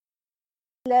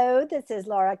Hello, this is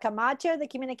Laura Camacho, the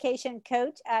communication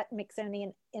coach at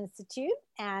Mixonian Institute,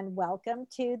 and welcome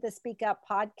to the Speak Up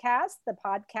podcast, the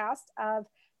podcast of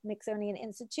Mixonian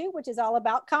Institute, which is all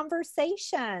about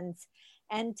conversations.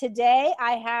 And today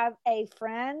I have a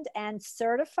friend and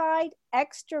certified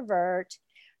extrovert.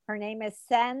 Her name is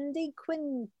Sandy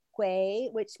Quinque,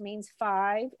 which means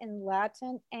five in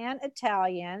Latin and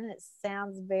Italian. It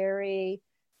sounds very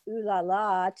ooh la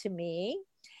la to me.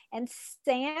 And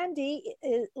Sandy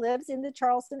lives in the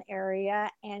Charleston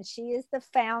area, and she is the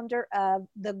founder of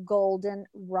The Golden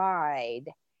Ride.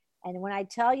 And when I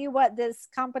tell you what this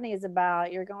company is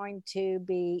about, you're going to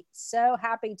be so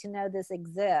happy to know this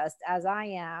exists, as I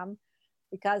am,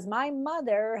 because my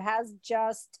mother has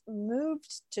just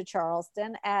moved to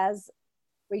Charleston, as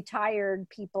retired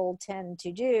people tend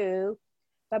to do.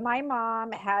 But my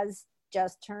mom has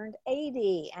just turned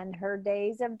 80, and her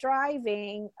days of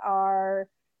driving are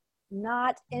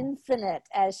not infinite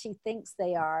as she thinks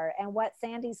they are. And what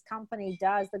Sandy's company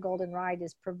does, the Golden Ride,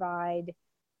 is provide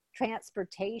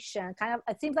transportation, kind of,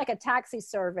 it seems like a taxi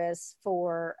service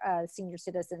for senior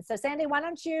citizens. So Sandy, why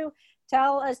don't you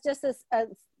tell us just a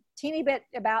teeny bit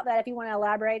about that, if you want to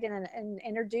elaborate and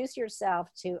introduce yourself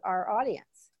to our audience.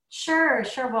 Sure.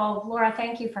 Well, Laura,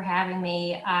 thank you for having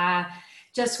me.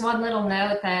 Just one little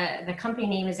note, the company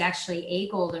name is actually A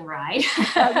Golden Ride.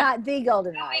 Oh, not The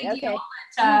Golden Ride. Okay.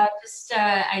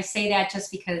 I say that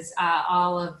just because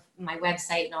all of my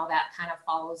website and all that kind of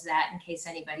follows that, in case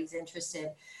anybody's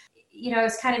interested. You know,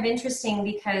 it's kind of interesting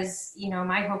because, you know,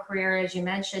 my whole career, as you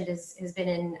mentioned, has been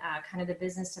in kind of the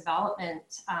business development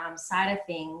side of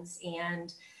things.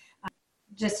 And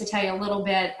just to tell you a little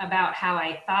bit about how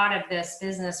I thought of this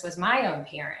business was my own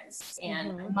parents.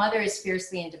 And my mother is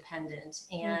fiercely independent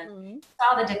and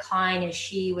saw the decline as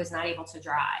she was not able to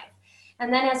drive.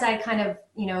 And then as I kind of,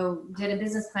 you know, did a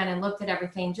business plan and looked at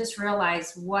everything, just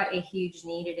realized what a huge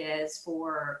need it is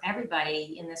for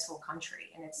everybody in this whole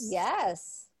country. And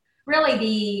it's really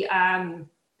the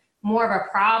more of a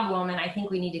problem. And I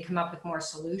think we need to come up with more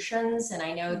solutions. And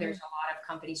I know there's a lot of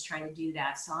companies trying to do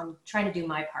that. So I'm trying to do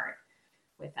my part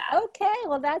with that. Okay,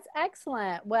 well, that's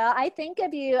excellent. Well, I think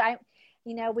of you,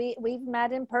 we've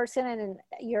met in person, and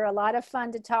you're a lot of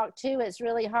fun to talk to. It's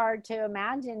really hard to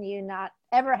imagine you not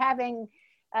ever having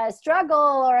a struggle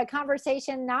or a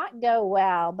conversation not go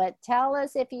well, but tell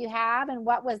us if you have, and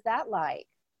what was that like?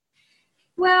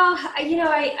 Well, you know,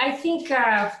 I think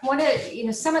one of, you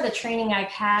know, some of the training I've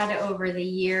had over the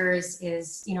years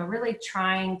is, you know, really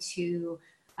trying to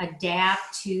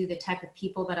adapt to the type of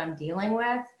people that I'm dealing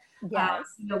with. Yes.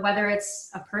 You know, whether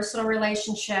it's a personal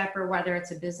relationship or whether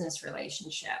it's a business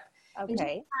relationship. Okay. And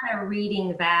just kind of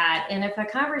reading that. And if a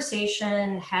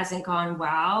conversation hasn't gone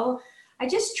well, I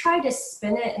just try to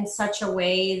spin it in such a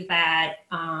way that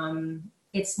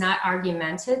it's not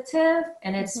argumentative,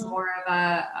 and it's more of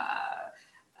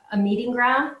a meeting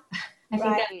ground. I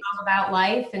think that's all about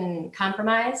life and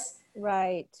compromise.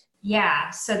 Right. Yeah,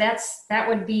 so that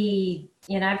would be,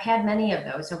 you know, I've had many of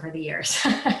those over the years.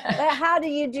 But how do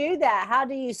you do that? How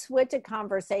do you switch a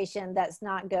conversation that's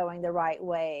not going the right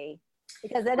way?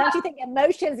 Because don't you think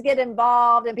emotions get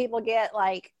involved and people get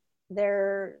like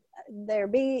they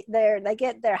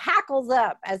get their hackles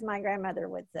up, as my grandmother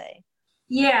would say?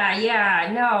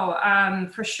 No,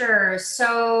 for sure.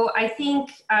 So I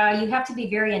think you have to be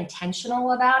very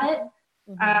intentional about it.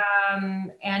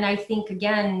 And I think,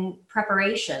 again,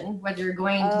 preparation, whether you're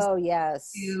going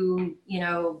to, you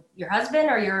know, your husband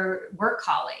or your work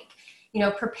colleague, you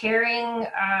know, preparing,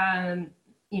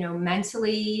 you know,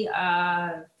 mentally,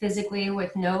 physically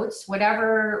with notes,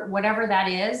 whatever that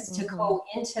is, to go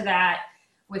into that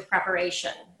with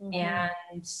preparation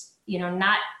and, you know,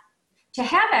 not to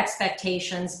have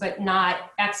expectations, but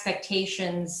not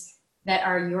expectations that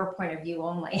are your point of view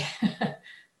only.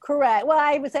 Correct. Well,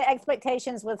 I would say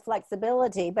expectations with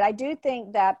flexibility, but I do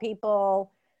think that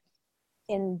people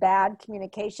in bad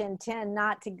communication tend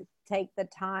not to take the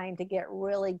time to get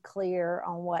really clear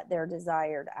on what their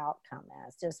desired outcome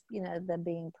is. Just, you know, the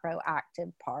being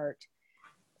proactive part.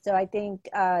 So I think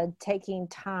taking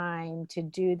time to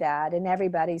do that, and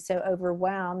everybody's so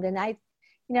overwhelmed. And I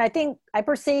think I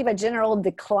perceive a general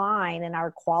decline in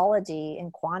our quality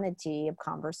and quantity of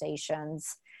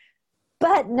conversations.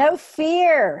 But no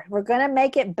fear, we're going to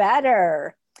make it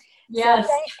better. Yes.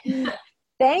 So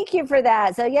thank you for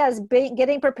that. So yes,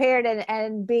 getting prepared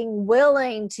and being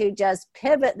willing to just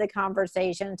pivot the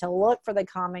conversation to look for the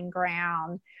common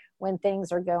ground when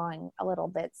things are going a little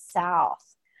bit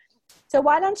south. So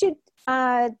why don't you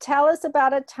tell us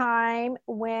about a time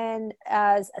when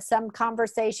some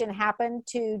conversation happened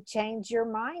to change your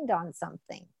mind on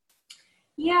something?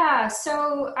 Yeah,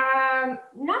 so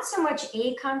not so much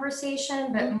a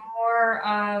conversation, but more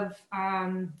of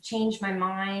change my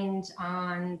mind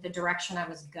on the direction I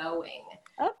was going.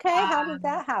 Okay, how did Um,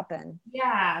 that happen?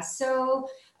 yeah, so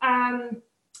um,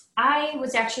 I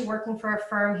was actually working for a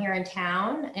firm here in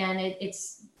town, and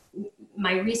it's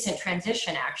my recent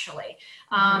transition actually.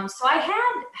 So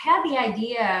I had the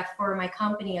idea for my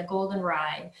company, a Golden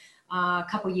Ride, a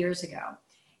couple years ago,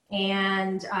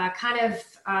 and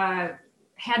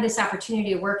had this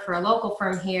opportunity to work for a local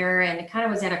firm here, and it kind of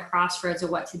was at a crossroads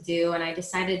of what to do, and I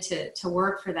decided to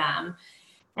work for them.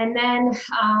 And then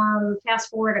fast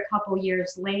forward a couple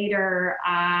years later,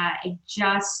 I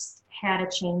just had a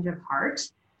change of heart.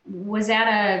 Was at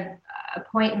a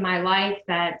point in my life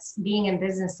that being in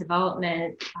business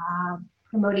development,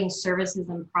 promoting services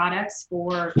and products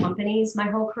for companies my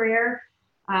whole career,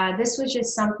 this was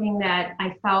just something that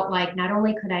I felt like not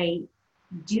only could I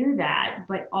do that,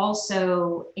 but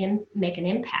also make an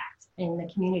impact in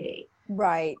the community.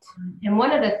 Right. And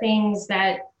one of the things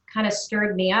that kind of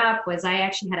stirred me up was I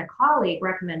actually had a colleague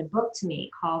recommend a book to me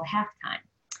called Halftime.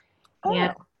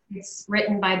 And Oh, it's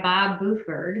written by Bob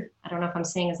Buford. I don't know if I'm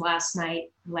saying his last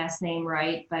name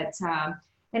right, but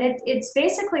and it's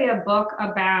basically a book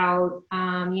about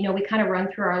we kind of run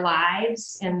through our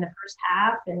lives in the first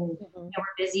half, and we're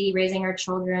busy raising our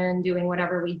children, doing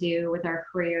whatever we do with our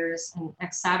careers, and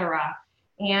etc.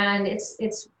 And it's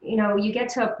you get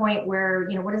to a point where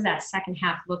what does that second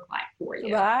half look like for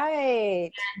you?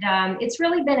 right. And it's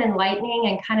really been enlightening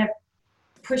and kind of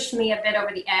pushed me a bit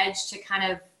over the edge to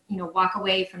kind of walk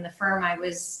away from the firm I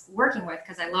was working with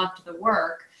because I loved the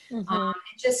work, and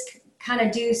just kind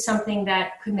of do something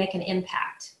that could make an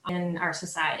impact in our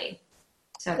society.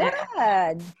 So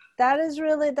Good. That's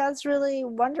really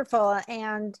wonderful.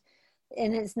 And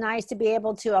it's nice to be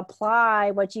able to apply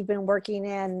what you've been working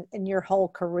in your whole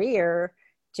career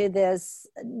to this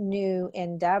new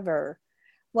endeavor.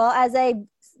 Well, as a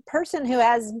person who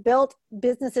has built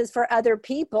businesses for other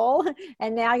people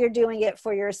and now you're doing it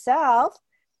for yourself,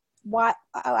 what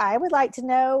I would like to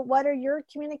know, what are your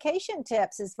communication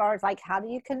tips as far as like how do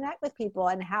you connect with people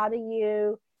and how do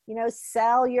you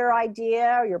sell your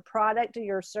idea or your product or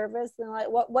your service, and like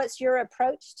what's your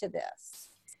approach to this?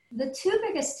 the two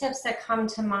biggest tips that come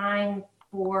to mind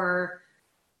for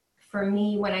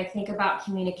me when I think about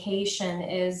communication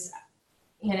is,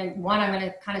 one, I'm going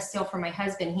to kind of steal from my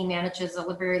husband. He manages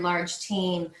a very large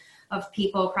team of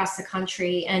people across the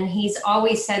country, and he's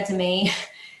always said to me,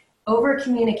 over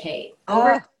communicate.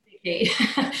 And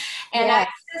Yes.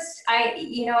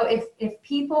 if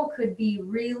people could be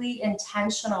really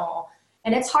intentional,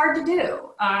 and it's hard to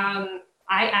do.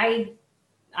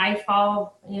 I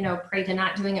fall, prey to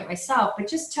not doing it myself, but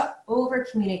just to over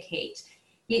communicate.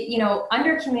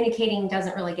 Under communicating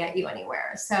doesn't really get you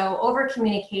anywhere. So over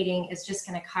communicating is just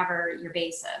going to cover your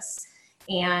basis,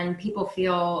 and people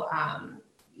feel,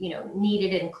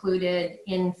 needed, included,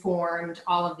 informed,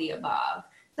 all of the above.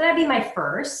 So that'd be my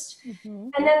first.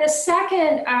 And then the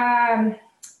second,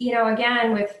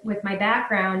 again, with my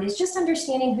background is just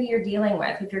understanding who you're dealing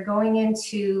with. If you're going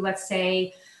into, let's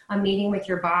say, a meeting with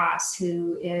your boss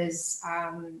who is,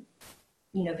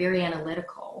 very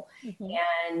analytical,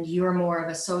 and you're more of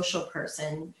a social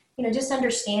person, just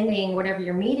understanding whatever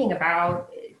you're meeting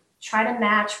about, try to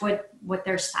match what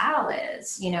their style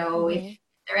is. If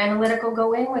they're analytical,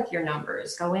 go in with your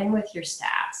numbers, go in with your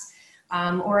stats.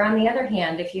 Or on the other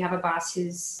hand, if you have a boss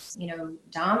who's,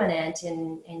 dominant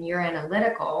and you're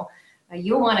analytical,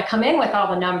 you'll want to come in with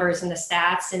all the numbers and the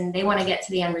stats, and they want to get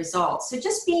to the end result. So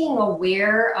just being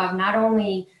aware of not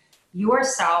only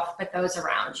yourself, but those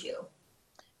around you.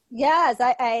 Yes,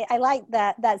 I like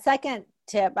that second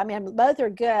tip. I mean, both are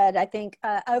good. I think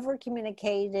over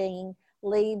communicating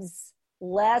leaves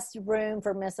less room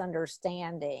for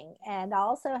misunderstanding, and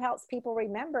also helps people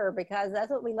remember, because that's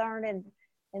what we learn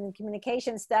in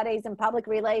communication studies and public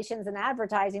relations and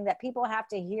advertising, that people have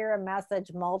to hear a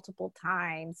message multiple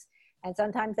times. And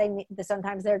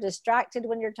sometimes they're distracted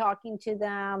when you're talking to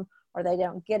them, or they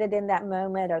don't get it in that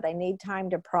moment, or they need time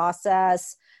to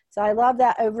process. So I love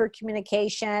that over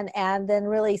communication, and then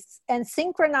and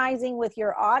synchronizing with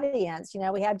your audience.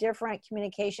 We have different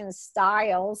communication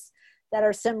styles that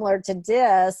are similar to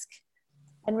DISC,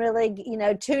 and really,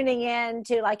 tuning in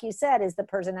to, like you said, is the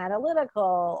person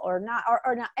analytical or not,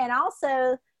 or not? And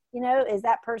also, is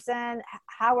that person,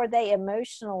 how are they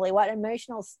emotionally? What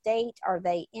emotional state are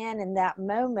they in that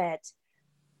moment?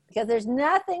 Because there's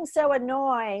nothing so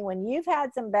annoying when you've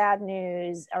had some bad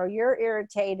news or you're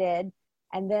irritated,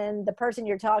 and then the person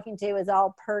you're talking to is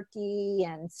all perky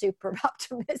and super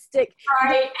optimistic.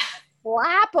 Right.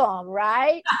 Slap them,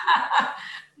 right?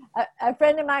 A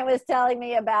friend of mine was telling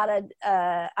me about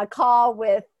a call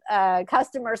with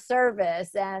customer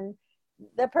service, and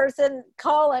the person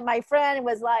calling, my friend,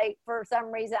 was like, for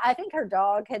some reason, I think her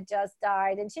dog had just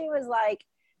died, and she was like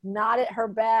not at her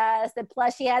best, and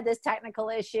plus she had this technical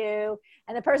issue,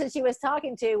 and the person she was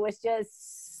talking to was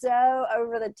just so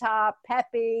over the top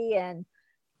peppy, and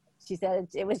she said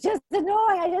it was just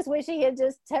annoying. I just wish he had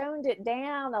just toned it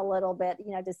down a little bit,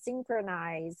 you know, to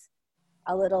synchronize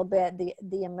a little bit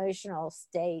the emotional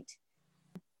state.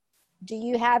 Do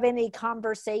you have any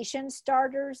conversation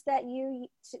starters that you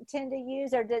tend to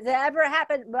use, or does it ever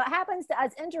happen? What happens to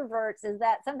us introverts is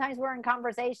that sometimes we're in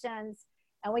conversations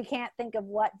and we can't think of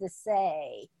what to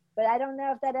say, but I don't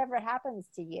know if that ever happens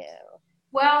to you.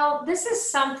 Well, this is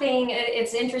something,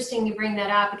 it's interesting you bring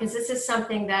that up, because this is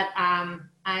something that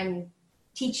I'm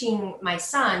teaching my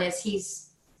son as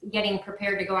he's getting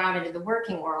prepared to go out into the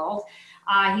working world.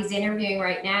 He's interviewing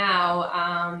right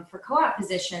now for co-op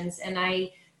positions, and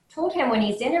I told him when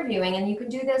he's interviewing, and you can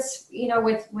do this, you know,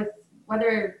 with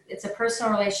whether it's a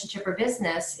personal relationship or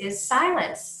business, is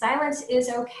silence. Silence is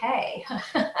okay.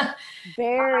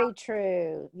 Very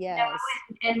true. Yes.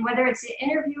 You know, and whether it's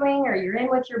interviewing or you're in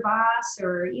with your boss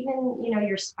or even, you know,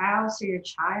 your spouse or your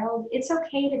child, it's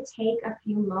okay to take a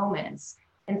few moments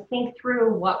and think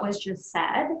through what was just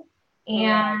said,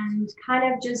 and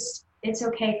kind of just, it's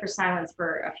okay for silence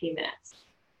for a few minutes.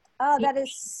 Oh, that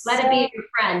is let it be your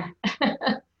friend.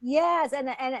 Yes,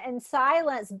 and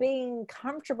silence, being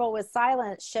comfortable with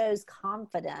silence shows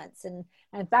confidence. And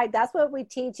in fact, that's what we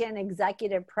teach in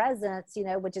executive presence, you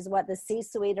know, which is what the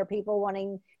C-suite or people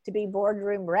wanting to be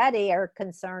boardroom ready are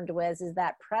concerned with, is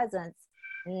that presence.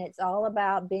 And it's all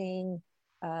about being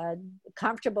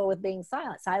comfortable with being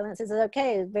silent. Silence is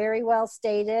okay, very well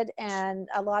stated, and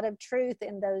a lot of truth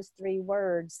in those 3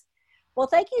 words. Well,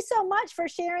 thank you so much for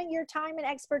sharing your time and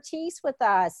expertise with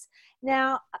us.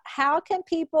 Now, how can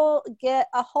people get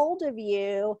a hold of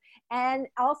you? And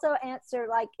also answer,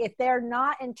 like, if they're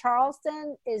not in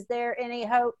Charleston, is there any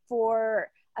hope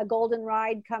for a Golden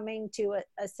Ride coming to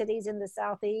a cities in the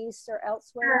Southeast or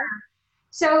elsewhere?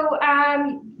 So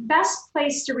best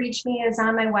place to reach me is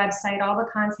on my website. All the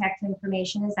contact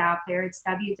information is out there. It's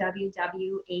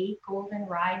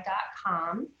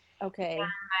www.agoldenride.com. Okay. And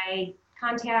my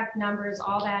contact numbers,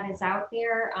 all that is out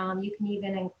there. You can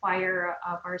even inquire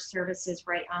of our services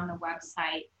right on the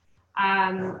website.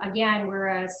 Again, we're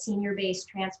a senior-based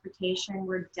transportation.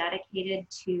 We're dedicated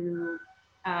to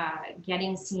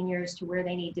getting seniors to where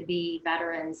they need to be,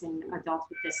 veterans and adults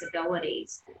with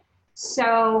disabilities.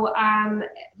 So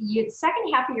the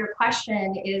second half of your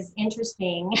question is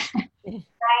interesting.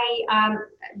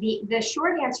 The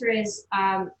short answer is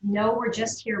no, we're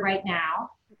just here right now.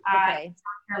 Okay.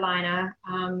 South Carolina.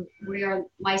 We are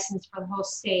licensed for the whole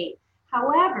state.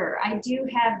 However, I do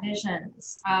have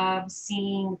visions of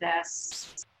seeing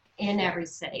this in every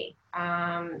city.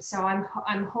 So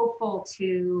I'm hopeful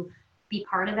to be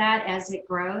part of that as it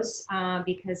grows,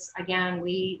 because again,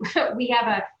 we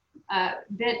have a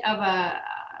bit of a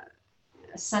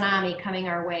tsunami coming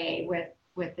our way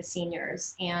with the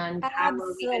seniors, and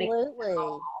absolutely.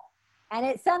 And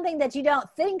it's something that you don't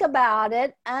think about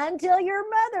it until your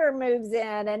mother moves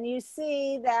in and you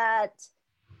see that,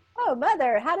 oh,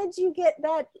 mother, how did you get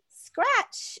that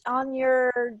scratch on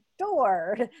your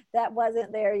door that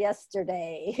wasn't there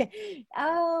yesterday?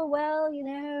 Oh, well, you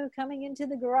know, coming into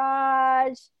the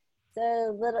garage,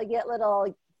 so get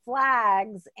little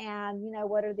flags, and, you know,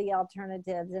 what are the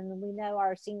alternatives? And we know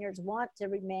our seniors want to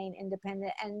remain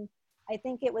independent. And I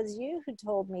think it was you who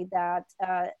told me that,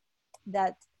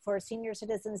 that for senior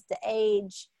citizens to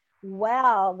age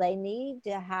well, they need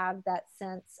to have that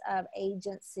sense of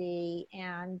agency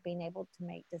and being able to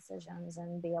make decisions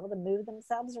and be able to move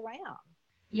themselves around.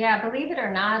 Yeah, believe it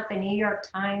or not, the New York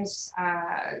Times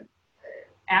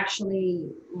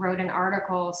actually wrote an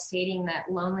article stating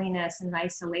that loneliness and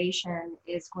isolation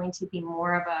is going to be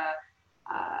more of a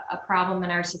problem in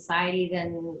our society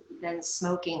than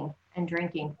smoking and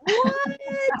drinking. What?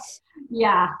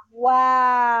 Yeah.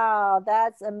 Wow,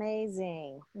 that's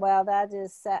amazing. Well,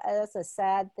 that's a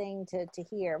sad thing to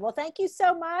hear. Well, thank you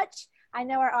so much. I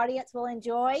know our audience will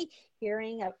enjoy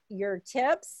hearing your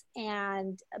tips,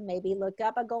 and maybe look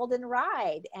up a Golden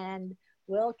Ride, and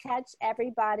we'll catch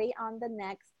everybody on the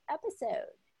next episode.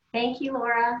 Thank you,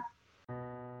 Laura.